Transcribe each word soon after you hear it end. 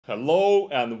Hello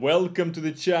and welcome to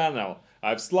the channel.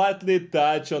 I've slightly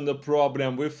touched on the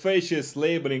problem with facies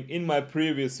labeling in my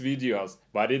previous videos,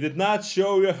 but it did not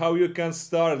show you how you can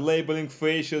start labeling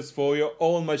facies for your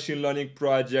own machine learning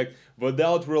project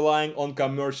without relying on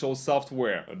commercial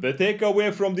software. The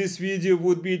takeaway from this video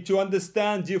would be to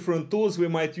understand different tools we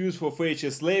might use for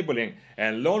facies labeling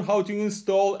and learn how to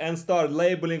install and start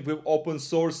labeling with open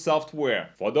source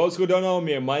software. For those who don't know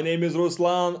me, my name is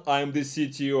Ruslan, I'm the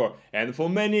CTO, and for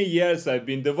many years I've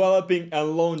been developing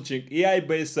and launching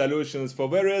AI-based solutions for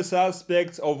various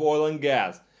aspects of oil and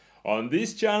gas. On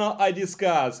this channel I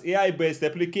discuss AI-based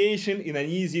application in an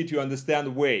easy to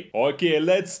understand way. Okay,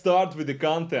 let's start with the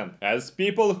content. As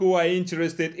people who are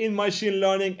interested in machine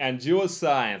learning and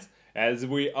geoscience, as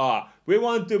we are, we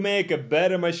want to make a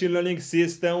better machine learning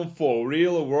system for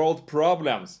real-world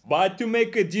problems. But to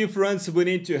make a difference we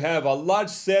need to have a large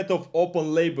set of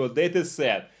open label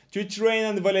dataset to train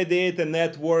and validate the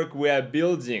network we are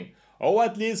building, or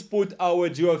at least put our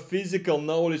geophysical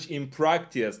knowledge in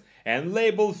practice and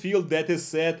label field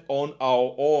dataset on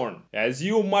our own. As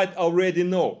you might already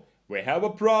know, we have a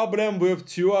problem with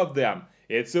two of them.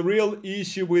 It's a real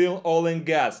issue within oil and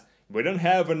gas. We don't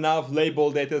have enough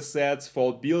label datasets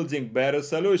for building better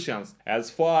solutions. As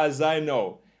far as I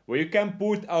know, we can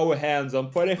put our hands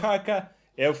on Parihaka,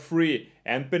 F3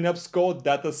 and Penobscot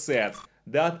datasets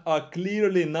that are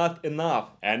clearly not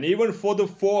enough. And even for the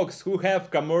folks who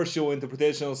have commercial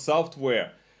interpretation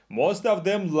software, most of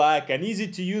them lack an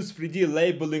easy-to-use 3D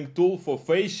labeling tool for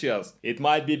facies. It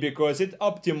might be because it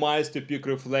optimized to pick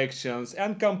reflections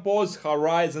and compose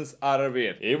horizons out of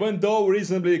it. Even though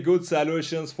reasonably good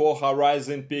solutions for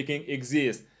horizon picking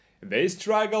exist, they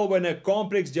struggle when a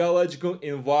complex geological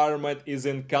environment is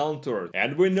encountered.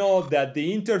 And we know that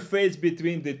the interface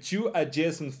between the two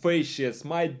adjacent facies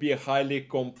might be highly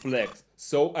complex,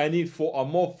 so a need for a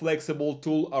more flexible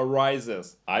tool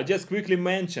arises. I just quickly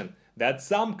mentioned that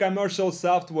some commercial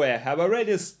software have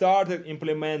already started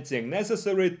implementing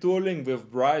necessary tooling with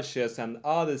brushes and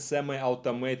other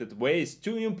semi-automated ways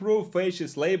to improve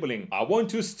facies labeling. I want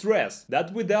to stress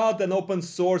that without an open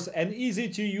source and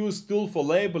easy-to-use tool for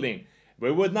labeling, we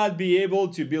would not be able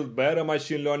to build better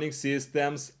machine learning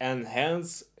systems and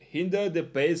hence hinder the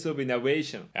pace of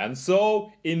innovation. And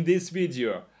so, in this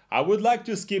video, I would like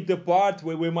to skip the part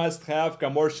where we must have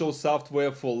commercial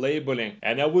software for labeling,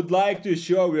 and I would like to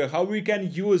show you how we can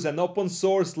use an open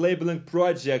source labeling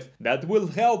project that will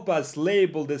help us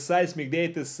label the seismic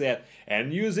dataset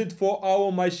and use it for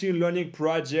our machine learning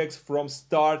projects from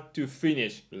start to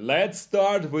finish. Let's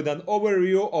start with an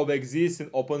overview of existing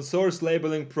open source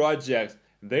labeling projects.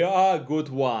 There are good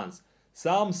ones.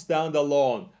 Some stand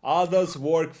alone, others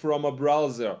work from a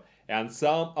browser, and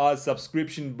some are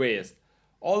subscription based.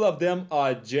 All of them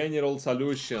are general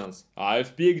solutions.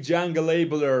 I've picked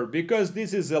Django-Labeller because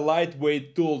this is a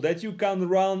lightweight tool that you can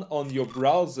run on your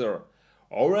browser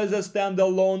or as a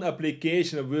standalone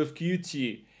application with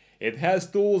Qt. It has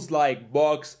tools like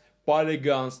box,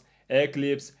 polygons,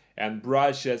 eclipse and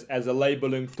brushes as a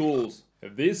labeling tools.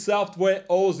 This software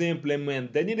also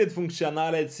implements the needed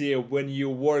functionality when you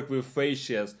work with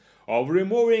facies of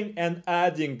removing and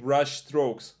adding brush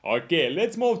strokes. Okay,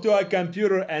 let's move to our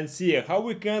computer and see how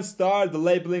we can start the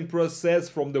labeling process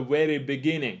from the very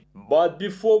beginning. But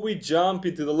before we jump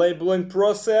into the labeling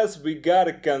process, we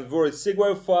gotta convert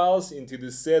SEGY files into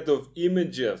the set of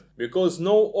images, because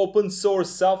no open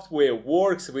source software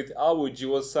works with our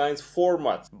geoscience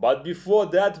format. But before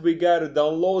that, we gotta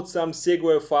download some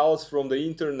SEGY files from the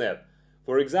internet.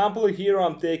 For example, here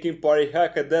I'm taking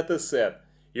Parihaka dataset.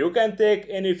 You can take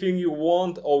anything you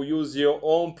want or use your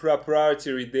own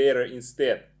proprietary data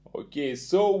instead. Okay,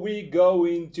 so we go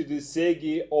into the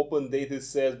SEGY Open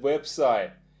Dataset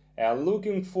website and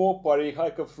looking for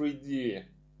Parihaka 3D.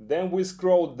 Then we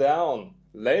scroll down.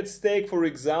 Let's take for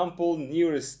example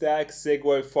new stack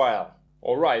SEGY file.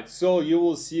 Alright, so you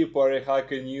will see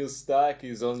Parihaka new stack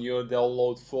is on your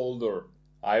download folder.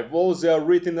 I've also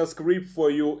written a script for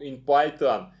you in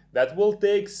Python that will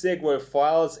take SEGY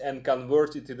files and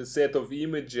convert it to the set of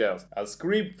images. A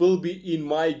script will be in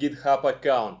my GitHub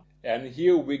account. And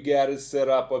here we gotta set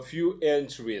up a few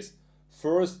entries.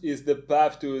 First is the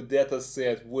path to a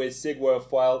dataset where SEGY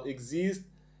file exists,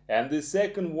 and the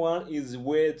second one is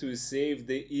where to save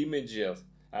the images.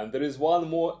 And there is one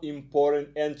more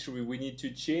important entry we need to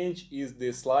change, is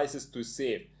the slices to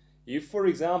save. If for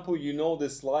example you know the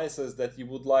slices that you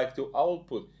would like to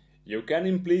output, you can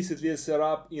implicitly set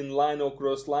up inline or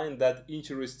cross-line that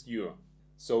interests you.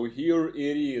 So here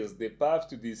it is, the path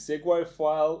to the SEGY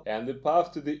file and the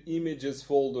path to the images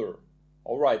folder.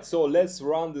 Alright, so let's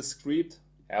run the script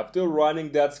After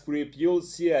running that script, you'll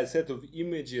see a set of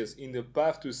images in the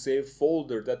path to save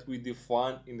folder that we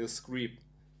defined in the script.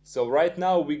 So right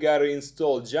now we gotta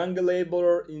install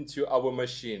Django-Labeller into our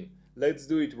machine. Let's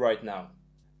do it right now.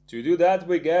 To do that,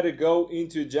 we gotta go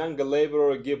into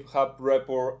Django-Labeller GitHub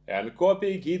repo and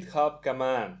copy GitHub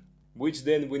command, which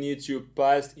then we need to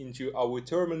paste into our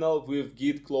terminal with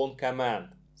git clone command.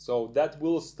 So that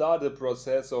will start the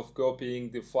process of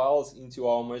copying the files into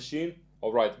our machine.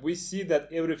 Alright, we see that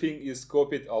everything is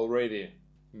copied already.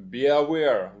 Be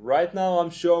aware, right now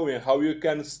I'm showing how you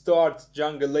can start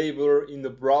Django-Labeller in the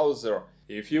browser.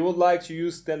 If you would like to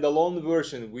use standalone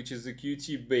version, which is a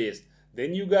Qt based,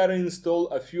 then you gotta install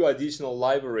a few additional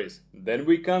libraries. Then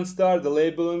we can start the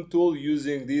labeling tool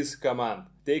using this command.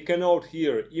 Take a note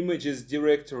here, images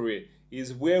directory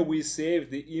is where we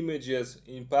save the images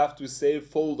in path to save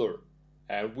folder.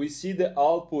 And we see the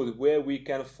output where we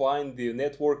can find the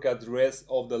network address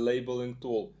of the labeling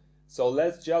tool. So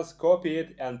let's just copy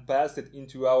it and paste it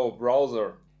into our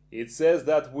browser. It says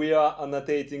that we are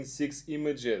annotating 6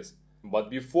 images. But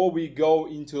before we go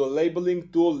into the labeling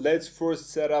tool, let's first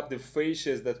set up the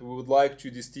faces that we would like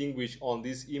to distinguish on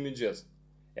these images.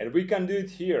 And we can do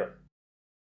it here.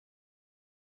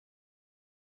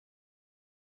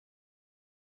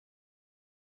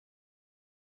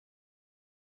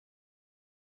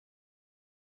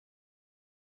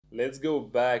 Let's go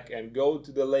back and go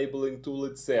to the labeling tool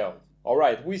itself.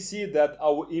 Alright, we see that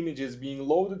our image is being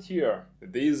loaded here.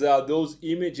 These are those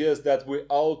images that we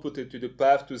outputted to the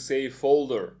path to save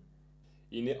folder.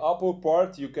 In the upper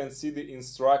part you can see the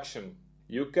instruction.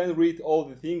 You can read all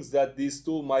the things that this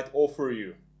tool might offer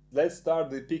you. Let's start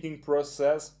the picking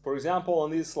process. For example,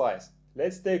 on this slice,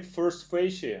 let's take first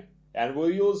fascia and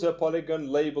we'll use a polygon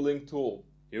labeling tool.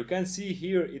 You can see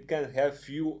here it can have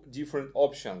few different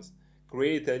options.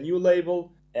 Create a new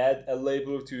label, add a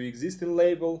label to existing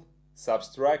label,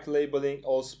 subtract labeling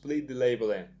or split the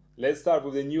labeling. Let's start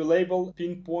with a new label,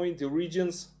 pinpoint the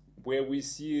regions where we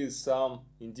see some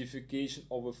identification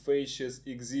of the faces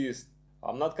exist.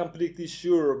 I'm not completely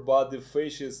sure about the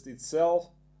faces itself.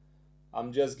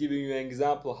 I'm just giving you an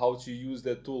example how to use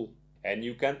the tool. And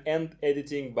you can end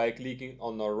editing by clicking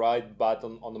on the right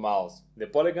button on the mouse. The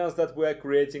polygons that we are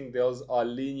creating, those are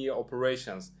linear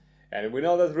operations. And we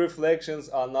know that reflections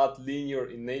are not linear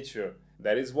in nature.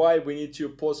 That is why we need to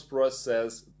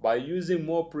post-process by using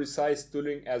more precise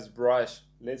tooling as brush.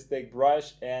 Let's take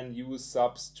brush and use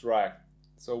subtract.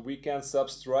 So we can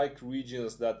subtract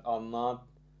regions that are not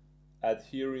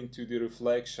adhering to the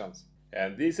reflections.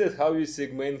 And this is how you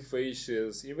segment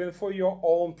faces. Even for your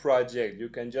own project, you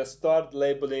can just start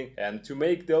labeling, and to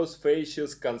make those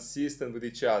faces consistent with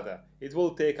each other, it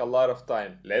will take a lot of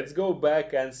time. Let's go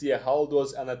back and see how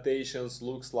those annotations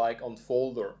looks like on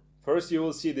folder. First you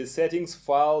will see the settings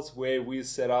files where we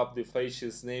set up the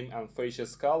faces name and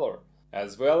faces color,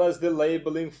 as well as the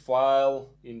labeling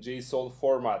file in JSON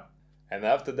format. And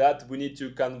after that we need to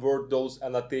convert those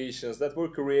annotations that were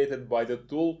created by the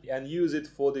tool and use it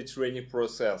for the training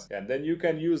process. And then you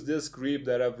can use this script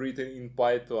that I've written in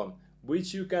Python,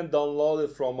 which you can download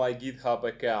it from my GitHub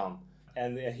account.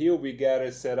 And here we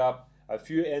gotta set up a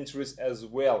few entries as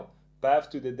well. Path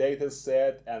to the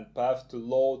dataset and path to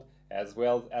load, as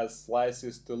well as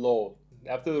slices to load.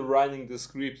 After running the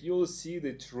script, you'll see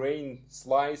the train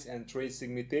slice and trace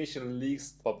segmentation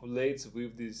list populates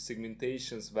with the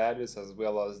segmentation's values as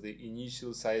well as the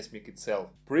initial seismic itself.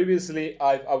 Previously,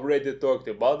 I've already talked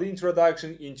about the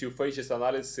introduction into facies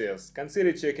analysis.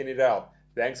 Consider checking it out.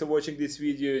 Thanks for watching this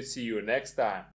video. See you next time.